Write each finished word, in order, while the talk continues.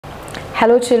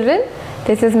Hello children,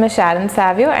 this is Ms. Sharon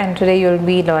Savio and today you'll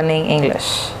be learning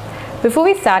English. Before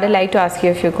we start, I'd like to ask you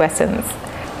a few questions.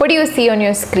 What do you see on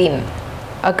your screen?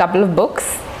 A couple of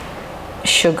books,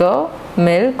 sugar,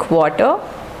 milk, water.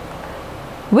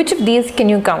 Which of these can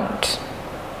you count?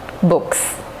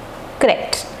 Books.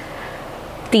 Correct.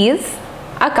 These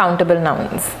are countable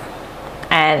nouns,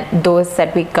 and those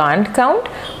that we can't count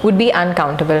would be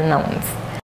uncountable nouns.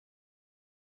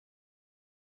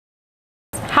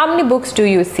 How many books do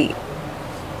you see?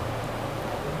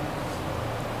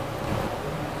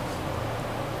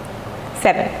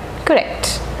 7.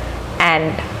 Correct.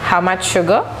 And how much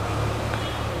sugar?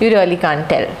 You really can't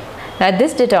tell. Now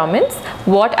this determines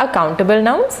what are countable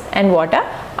nouns and what are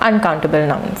uncountable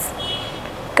nouns.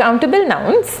 Countable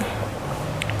nouns,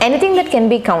 anything that can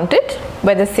be counted,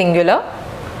 whether singular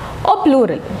or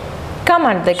plural, come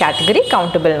under the category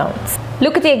countable nouns.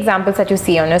 Look at the examples that you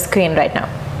see on your screen right now.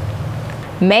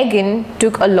 Megan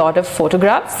took a lot of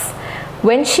photographs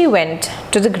when she went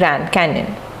to the Grand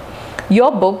Canyon.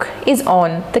 Your book is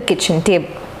on the kitchen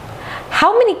table.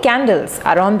 How many candles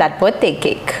are on that birthday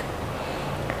cake?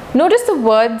 Notice the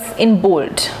words in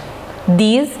bold.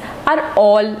 These are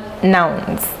all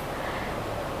nouns.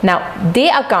 Now, they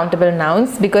are countable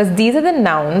nouns because these are the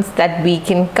nouns that we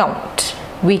can count.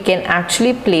 We can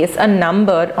actually place a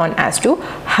number on as to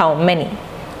how many.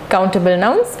 Countable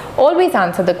nouns always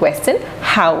answer the question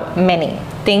how many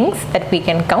things that we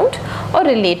can count or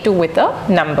relate to with a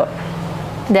number.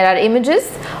 There are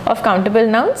images of countable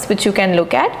nouns which you can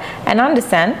look at and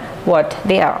understand what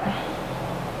they are.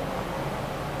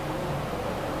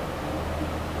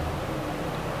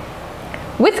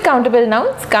 With countable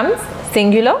nouns comes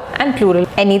singular and plural.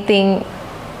 Anything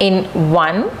in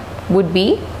one would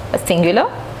be a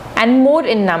singular and more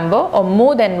in number or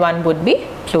more than one would be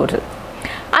plural.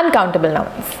 Uncountable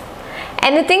nouns.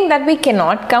 Anything that we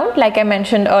cannot count, like I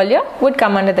mentioned earlier, would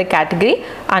come under the category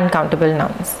uncountable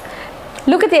nouns.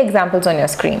 Look at the examples on your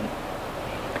screen.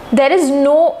 There is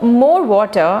no more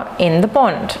water in the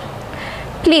pond.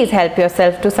 Please help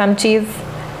yourself to some cheese.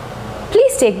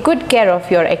 Please take good care of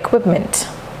your equipment.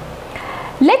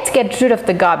 Let's get rid of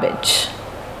the garbage.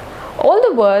 All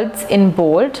the words in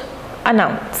bold are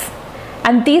nouns,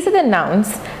 and these are the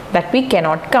nouns that we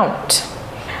cannot count.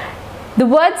 The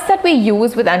words that we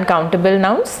use with uncountable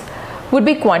nouns would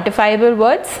be quantifiable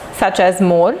words such as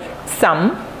more,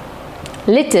 some,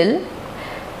 little,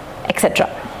 etc.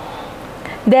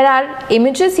 There are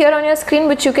images here on your screen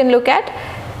which you can look at.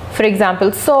 For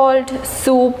example, salt,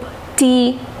 soup,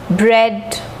 tea,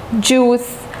 bread,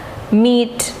 juice,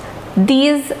 meat.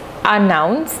 These are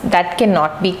nouns that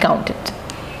cannot be counted.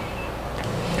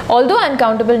 Although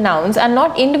uncountable nouns are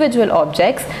not individual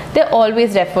objects, they are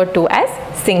always referred to as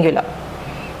singular.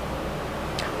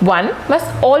 One must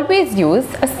always use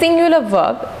a singular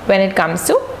verb when it comes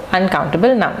to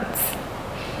uncountable nouns.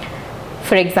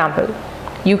 For example,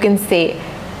 you can say,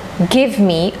 give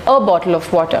me a bottle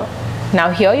of water. Now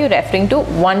here you're referring to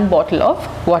one bottle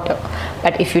of water.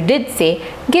 But if you did say,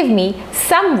 give me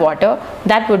some water,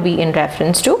 that would be in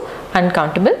reference to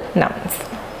uncountable nouns.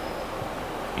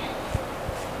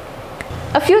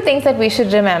 A few things that we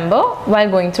should remember while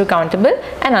going through countable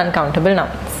and uncountable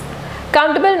nouns.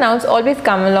 Countable nouns always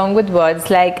come along with words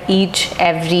like each,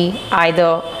 every,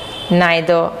 either,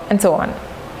 neither, and so on.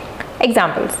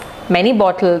 Examples: many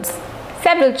bottles,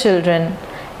 several children.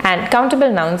 And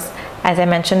countable nouns, as I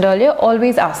mentioned earlier,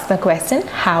 always ask the question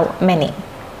how many.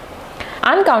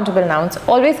 Uncountable nouns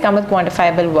always come with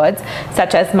quantifiable words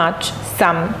such as much,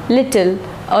 some, little,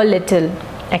 a little,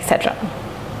 etc.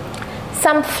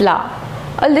 Some flour,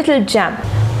 a little jam.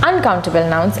 Uncountable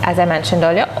nouns, as I mentioned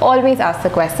earlier, always ask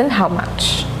the question how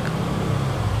much.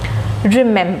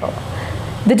 Remember,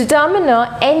 the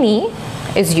determiner any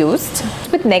is used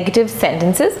with negative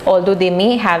sentences, although they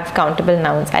may have countable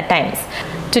nouns at times.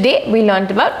 Today we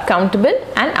learned about countable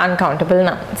and uncountable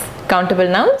nouns. Countable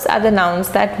nouns are the nouns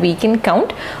that we can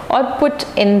count or put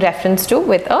in reference to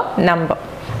with a number.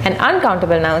 And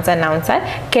uncountable nouns are nouns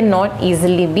that cannot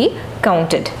easily be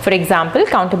counted. For example,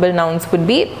 countable nouns would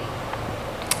be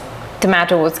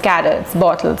tomatoes, carrots,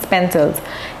 bottles, pencils,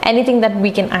 anything that we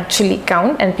can actually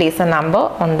count and place a number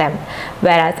on them.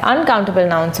 Whereas uncountable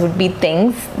nouns would be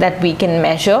things that we can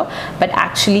measure but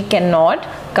actually cannot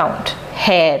count.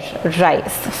 Hair,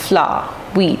 rice, flour,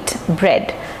 wheat,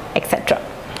 bread, etc.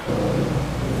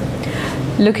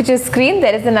 Look at your screen.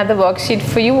 There is another worksheet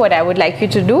for you. What I would like you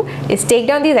to do is take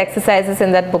down these exercises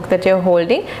in that book that you're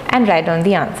holding and write down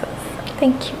the answers.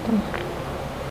 Thank you.